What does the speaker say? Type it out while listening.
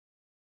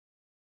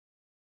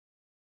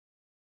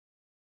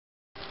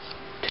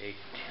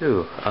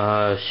Ooh,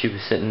 she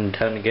was sitting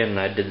down again and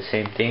I did the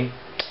same thing.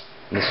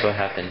 And this is what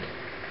happened.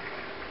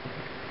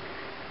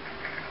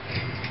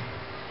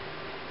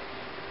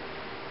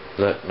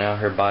 Look, now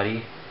her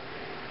body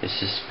is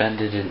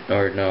suspended in,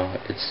 or no,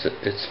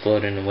 it's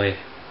floating away.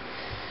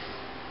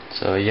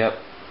 So yep,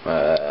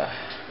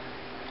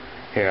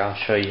 here I'll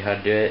show you how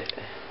to do it.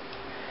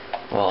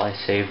 Well, I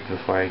saved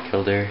before I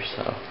killed her,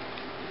 so.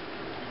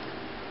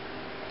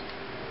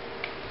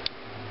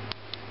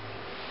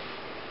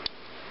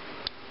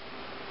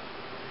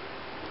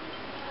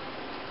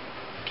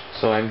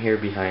 So I'm here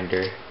behind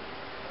her.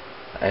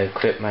 I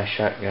equipped my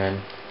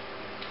shotgun.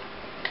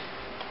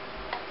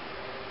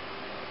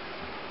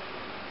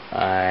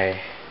 I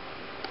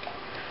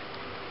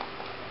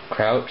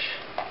crouch.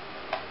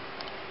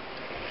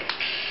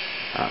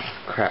 Ah,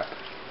 crap.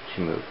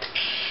 She moved.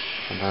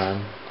 Hold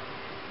on.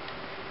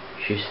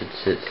 She should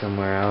sit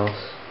somewhere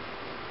else.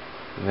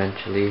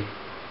 Eventually.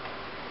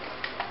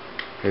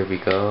 Here we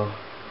go.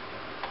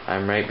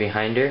 I'm right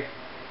behind her.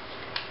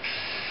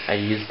 I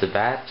use the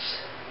bats.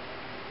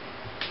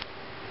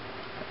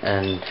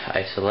 And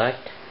I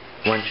select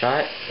one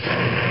shot.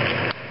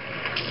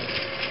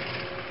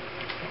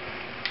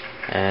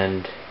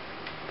 And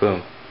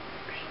boom.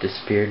 She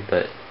disappeared,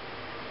 but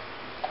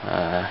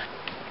I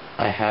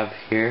have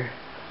here,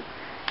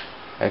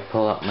 I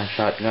pull out my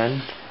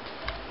shotgun.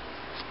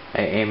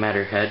 I aim at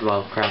her head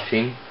while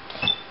crouching.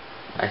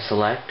 I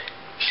select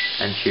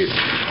and shoot.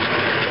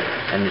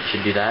 And it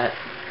should do that.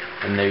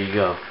 And there you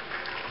go.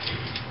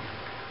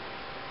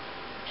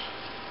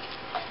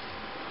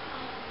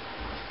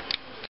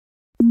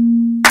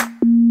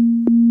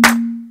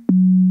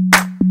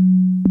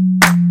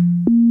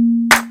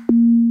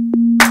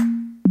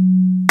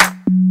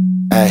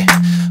 Hey,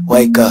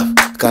 wake up.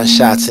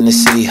 Gunshots in the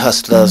city,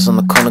 hustlers on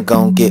the corner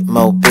gon' get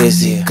more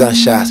busy.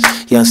 Gunshots,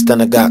 young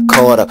stunner got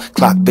caught up.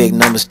 Clock big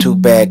numbers, too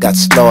bad, got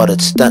slaughtered.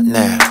 Stunt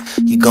now,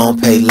 you gon'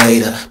 pay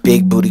later.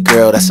 Big booty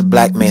girl, that's a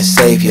black man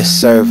savior.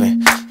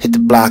 Serving, hit the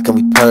block and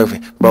we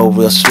pervin'. Roll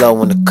real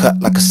slow in the cut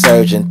like a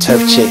surgeon.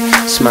 Turf chick,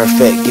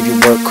 smurfette, give you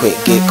work quick.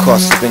 Get caught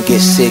slipping,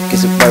 get sick,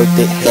 is it worth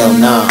it? Hell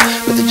nah,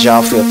 but the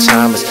jaw feel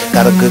timeless.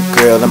 Got a good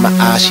girl in my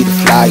eyes, she the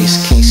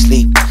flyest. Can't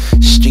sleep,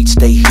 streets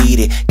stay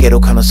heated. Ghetto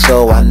kinda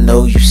soul, I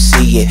know you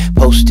see it.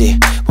 Post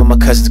it, when my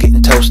cousins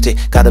getting toasted.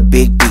 Got a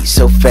big beat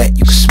so fat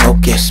you can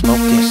smoke it, smoke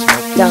it.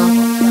 Don't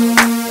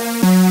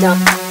lose,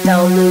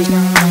 don't lose,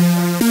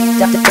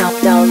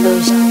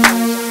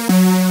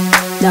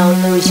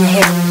 don't lose your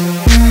head.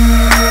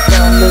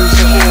 Don't lose your head. Don't lose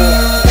your head.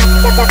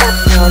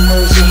 Don't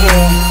lose your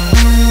head.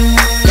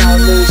 Don't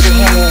lose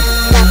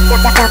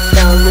your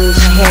head. Don't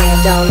lose your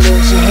head. Don't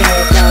lose your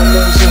head. Don't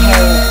lose your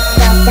head.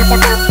 Don't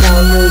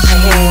lose your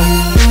head.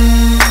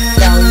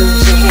 Don't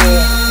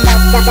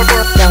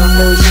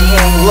lose your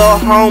head. Little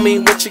homie,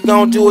 what you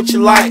gonna do with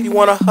your life? You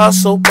wanna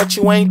hustle, but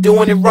you ain't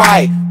doing it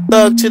right.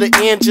 Thug to the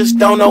end, just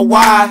don't know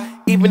why.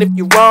 Even if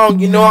you're wrong,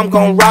 you know I'm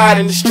gonna ride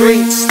in the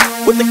streets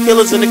with the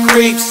killers and the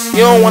creeps. You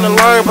don't wanna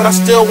learn, but I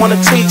still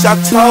wanna teach. I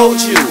told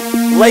you,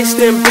 lace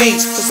them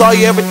beats, cause all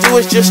you ever do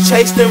is just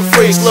chase them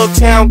freaks. Little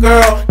town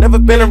girl, never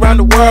been around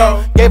the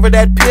world. Gave her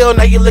that pill,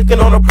 now you licking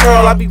on a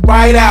pearl. I be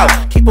right out,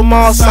 keep them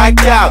all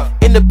psyched out.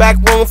 In the back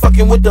room,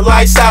 fucking with the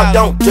lights out.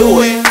 Don't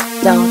do it.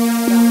 Don't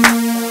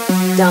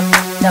lose,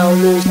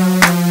 don't lose,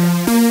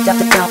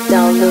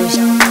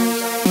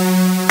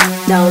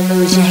 don't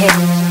lose your head.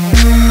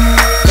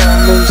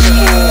 Don't lose your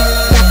head.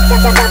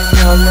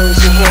 Don't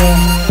lose your head. Don't lose your head.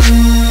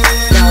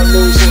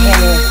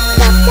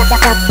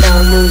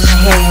 Don't lose your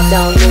head.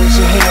 Don't lose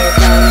your head. Don't lose your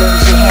head. Don't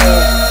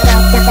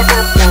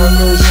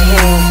lose your head. Don't lose your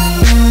head.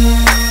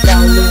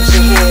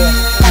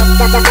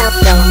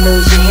 Don't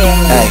lose your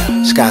head. Hey,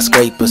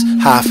 skyscrapers,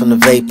 high from the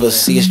vapors.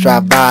 See us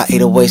drive by,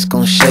 808's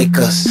gon' shake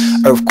us.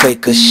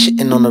 Earthquakers,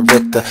 shitting on the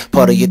Richter.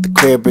 Party at the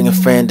crib, bring a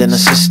friend and a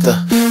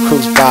sister.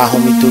 Cruise by,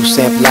 homie, do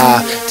sample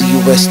live.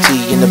 DUST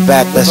in the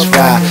back, let's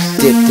ride.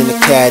 Dipped in the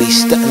caddy,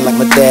 stunting like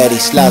my daddy.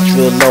 Slouch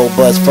real low,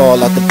 buzz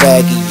fall out the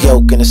baggy.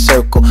 Yoke in a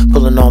circle,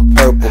 pulling on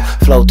purple.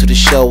 Flow to the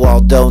show,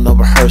 although no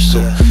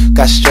rehearsal.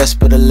 Got stressed,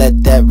 but I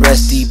let that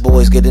rest.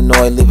 D-boys get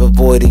annoyed, leave a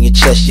void in your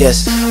chest.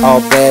 Yes,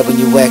 all bad when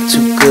you act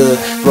too good.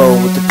 Roll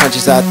with the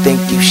punches, I think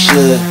you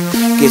should.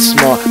 Get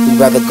smart, we'd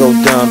rather go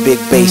dumb. Big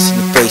bass in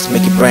your face,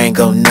 make your brain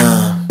go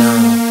numb.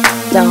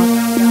 Don't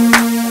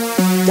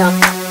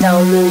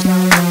lose,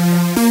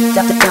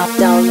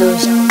 don't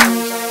lose,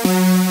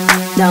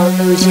 don't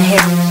lose your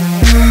head.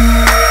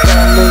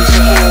 Don't lose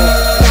your head.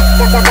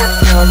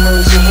 Don't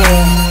lose your head. Don't lose your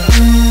head.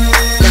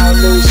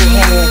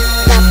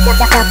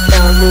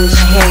 Don't lose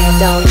your head.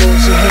 Don't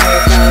lose your head.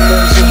 Don't lose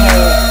your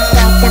head.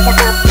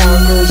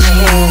 Don't lose your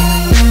head.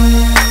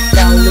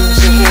 Don't lose your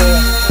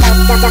head.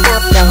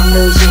 Don't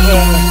lose your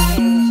head.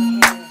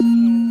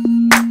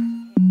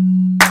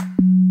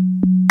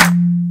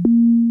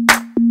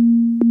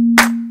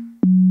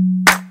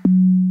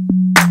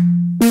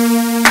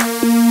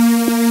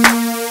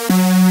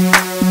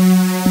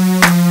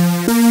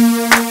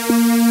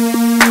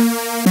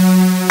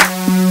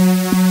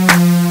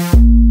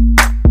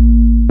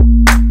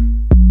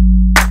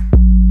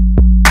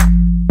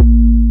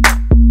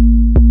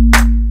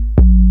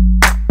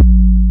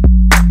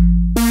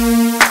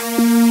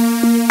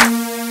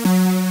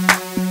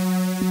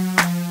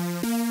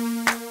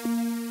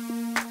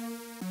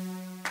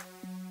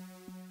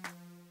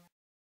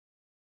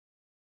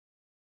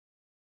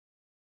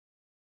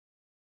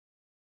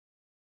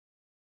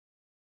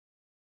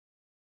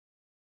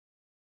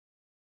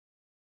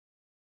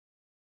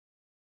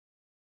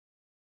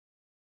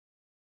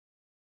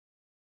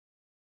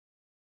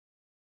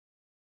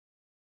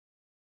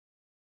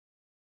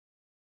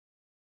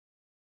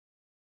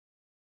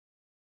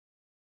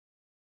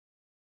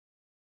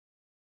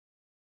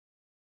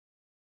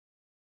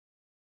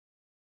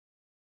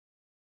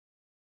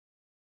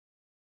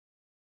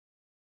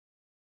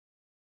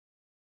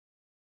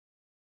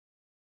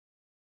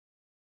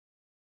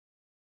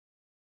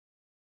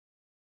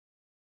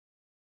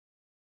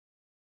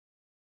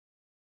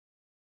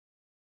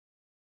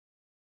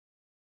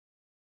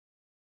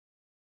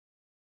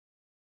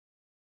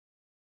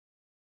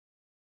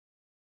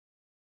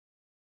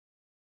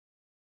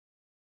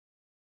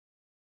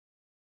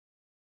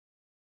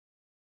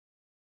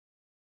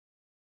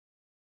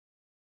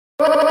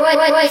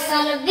 Royce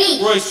on the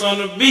beat. Royce on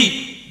the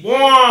beat. One.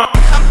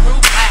 Come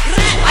through black.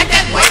 Like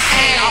that boy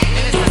hang off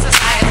in this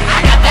society.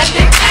 I got that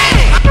big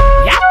thing.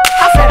 Yeah,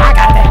 I said I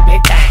got that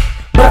big thing.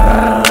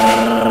 Come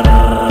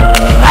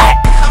through black.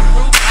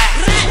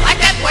 Like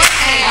that boy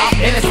hang off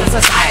in this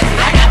society.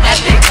 I got that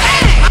big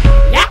thing.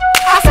 Yeah,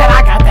 I said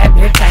I got that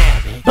big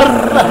thing.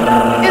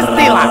 It's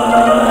D-Lock.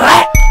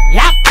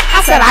 Yep,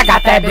 I said I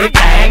got that big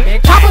thing.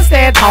 Chopper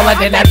stand taller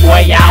than that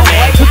boy y'all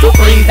man. 2 2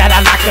 3s that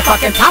I knock your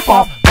fucking top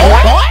off. Boy,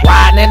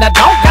 riding in the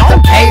dope, got them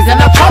K's in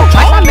the trunk.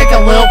 Like my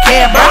nigga Lil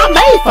Kid, bro, I'm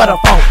made for the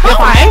phone. If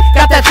I ain't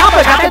got that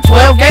chopper, got that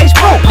 12 gauge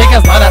pro.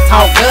 Niggas love to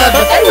talk good,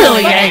 but they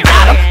really ain't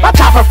got 'em. My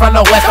chopper from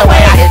the west, the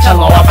way I hit your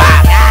lower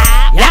body.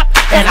 Yep,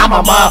 and I'm a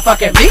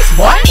motherfucking beast,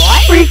 boy.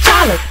 Free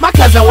Charlie, my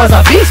cousin was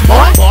a beast,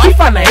 boy. He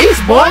from the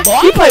east, boy.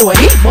 He play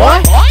with heat, boy.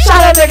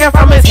 Shot a nigga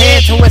from his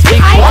head to his feet,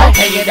 boy. I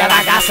tell you that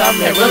I got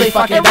something that really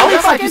fucking dope.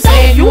 It's like you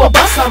saying you a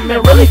bust something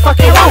that really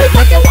fucking dope.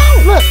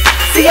 Look,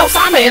 see,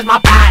 Osama is my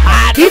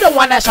pot. He the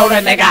one that showed a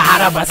nigga how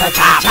to bust a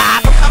chop.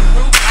 Come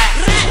through black,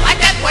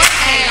 like that boy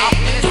hang off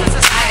in this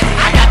society.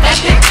 I got that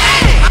big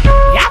thing.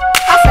 Yep,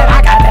 I said I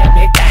got that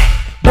big thing.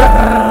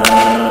 Come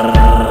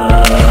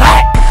through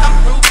black,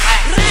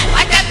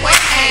 like that boy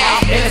hang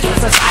off in this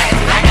society.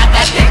 I got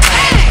that big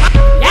thing.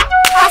 Yep,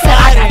 I said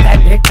I got that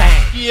big thing.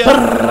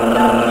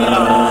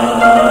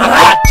 I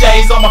got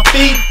J's on my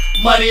feet,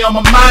 money on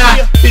my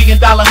mind, $1 billion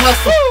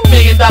hustle, $1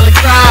 million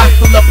grind.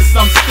 Pull up in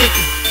some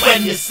sticky,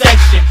 wet in your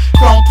section.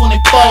 Chrome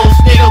 24s,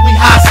 nigga, we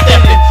high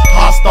stepping.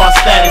 Hard star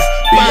status,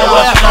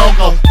 BOF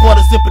logo,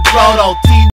 quarter zip of Drodo, T